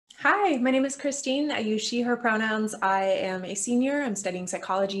Hi, my name is Christine. I use she, her pronouns. I am a senior. I'm studying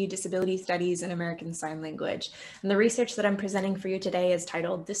psychology, disability studies, and American Sign Language. And the research that I'm presenting for you today is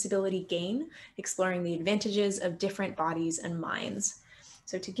titled Disability Gain, Exploring the Advantages of Different Bodies and Minds.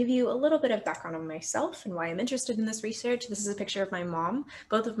 So to give you a little bit of background on myself and why I'm interested in this research, this is a picture of my mom.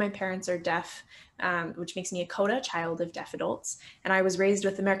 Both of my parents are deaf, which makes me a CODA, child of deaf adults. And I was raised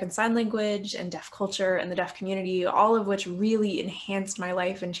with American Sign Language and deaf culture and the deaf community, all of which really enhanced my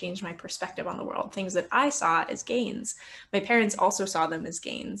life and changed my perspective on the world, things that I saw as gains. My parents also saw them as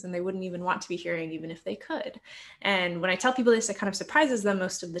gains, and they wouldn't even want to be hearing even if they could. And when I tell people this, it kind of surprises them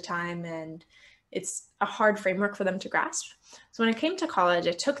most of the time, and it's a hard framework for them to grasp. So when I came to college,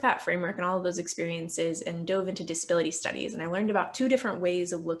 I took that framework and all of those experiences and dove into disability studies. And I learned about two different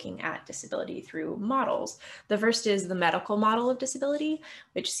ways of looking at disability through models. The first is the medical model of disability,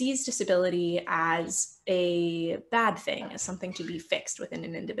 which sees disability as a bad thing, as something to be fixed within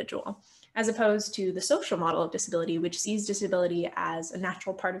an individual, as opposed to the social model of disability, which sees disability as a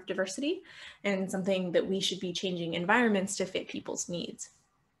natural part of diversity and something that we should be changing environments to fit people's needs.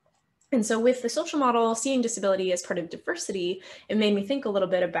 And so with the social model, seeing disability as part of diversity, it made me think a little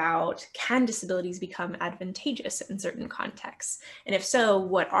bit about, can disabilities become advantageous in certain contexts? And if so,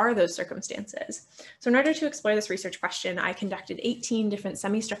 what are those circumstances? So in order to explore this research question, I conducted 18 different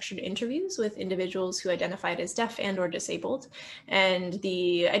semi-structured interviews with individuals who identified as deaf and or disabled. And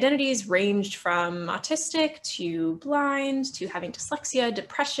the identities ranged from autistic to blind to having dyslexia,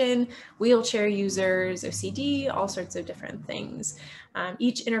 depression, wheelchair users, OCD, all sorts of different things.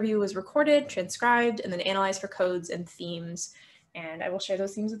 Each interview was recorded, transcribed, and then analyzed for codes and themes. And I will share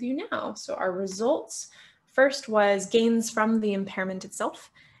those themes with you now. So our results, first was gains from the impairment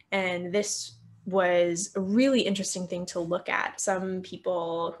itself. And this was a really interesting thing to look at. Some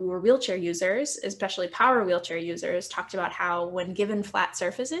people who were wheelchair users, especially power wheelchair users, talked about how when given flat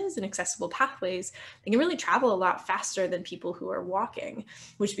surfaces and accessible pathways, they can really travel a lot faster than people who are walking,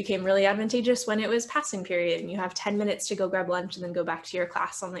 which became really advantageous when it was passing period and you have 10 minutes to go grab lunch and then go back to your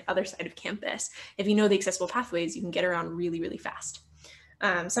class on the other side of campus. If you know the accessible pathways, you can get around really, really fast.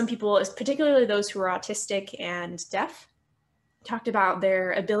 Some people, particularly those who are autistic and deaf, talked about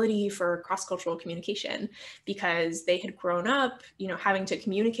their ability for cross-cultural communication because they had grown up, having to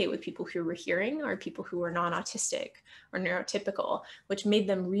communicate with people who were hearing or people who were non-autistic or neurotypical, which made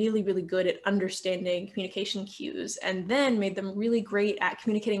them really, really good at understanding communication cues, and then made them really great at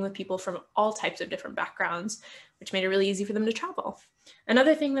communicating with people from all types of different backgrounds, which made it really easy for them to travel.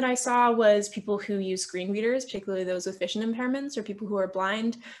 Another thing that I saw was people who use screen readers, particularly those with vision impairments or people who are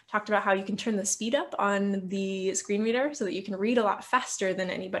blind, talked about how you can turn the speed up on the screen reader so that you can read a lot faster than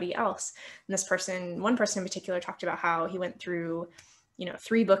anybody else. And one person in particular talked about how he went through,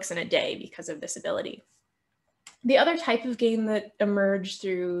 3 books in a day because of this ability. The other type of gain that emerged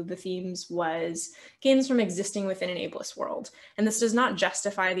through the themes was gains from existing within an ableist world. And this does not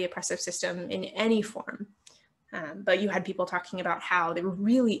justify the oppressive system in any form. But you had people talking about how they were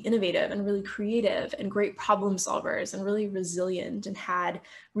really innovative and really creative and great problem solvers and really resilient and had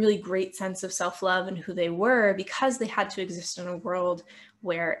really great sense of self-love and who they were because they had to exist in a world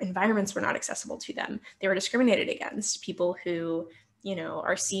where environments were not accessible to them. They were discriminated against, people who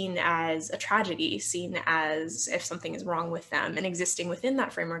are seen as a tragedy, seen as if something is wrong with them, and existing within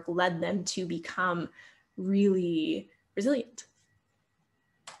that framework led them to become really resilient.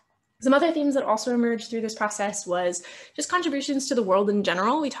 Some other themes that also emerged through this process was just contributions to the world in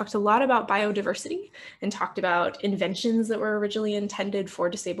general. We talked a lot about biodiversity and talked about inventions that were originally intended for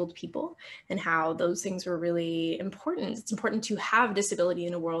disabled people and how those things were really important. It's important to have disability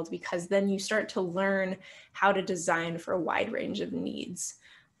in a world because then you start to learn how to design for a wide range of needs.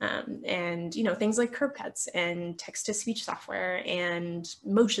 And things like curb cuts and text-to-speech software and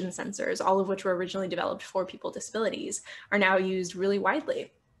motion sensors, all of which were originally developed for people with disabilities, are now used really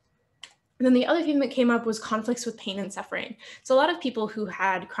widely. And then the other thing that came up was conflicts with pain and suffering. So a lot of people who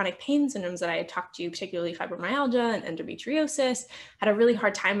had chronic pain syndromes that I had talked to, particularly fibromyalgia and endometriosis, had a really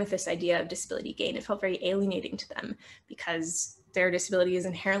hard time with this idea of disability gain. It felt very alienating to them because their disability is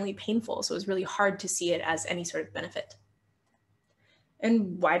inherently painful. So it was really hard to see it as any sort of benefit.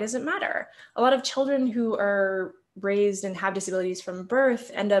 And why does it matter? A lot of children who are raised and have disabilities from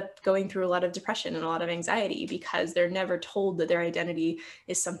birth end up going through a lot of depression and a lot of anxiety because they're never told that their identity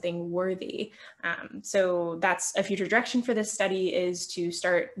is something worthy. So that's a future direction for this study, is to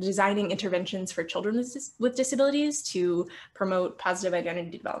start designing interventions for children with disabilities to promote positive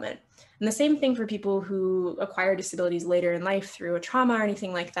identity development. And the same thing for people who acquire disabilities later in life through a trauma or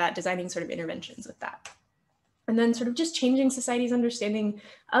anything like that, designing sort of interventions with that. And then sort of just changing society's understanding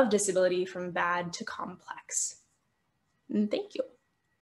of disability from bad to complex. And thank you.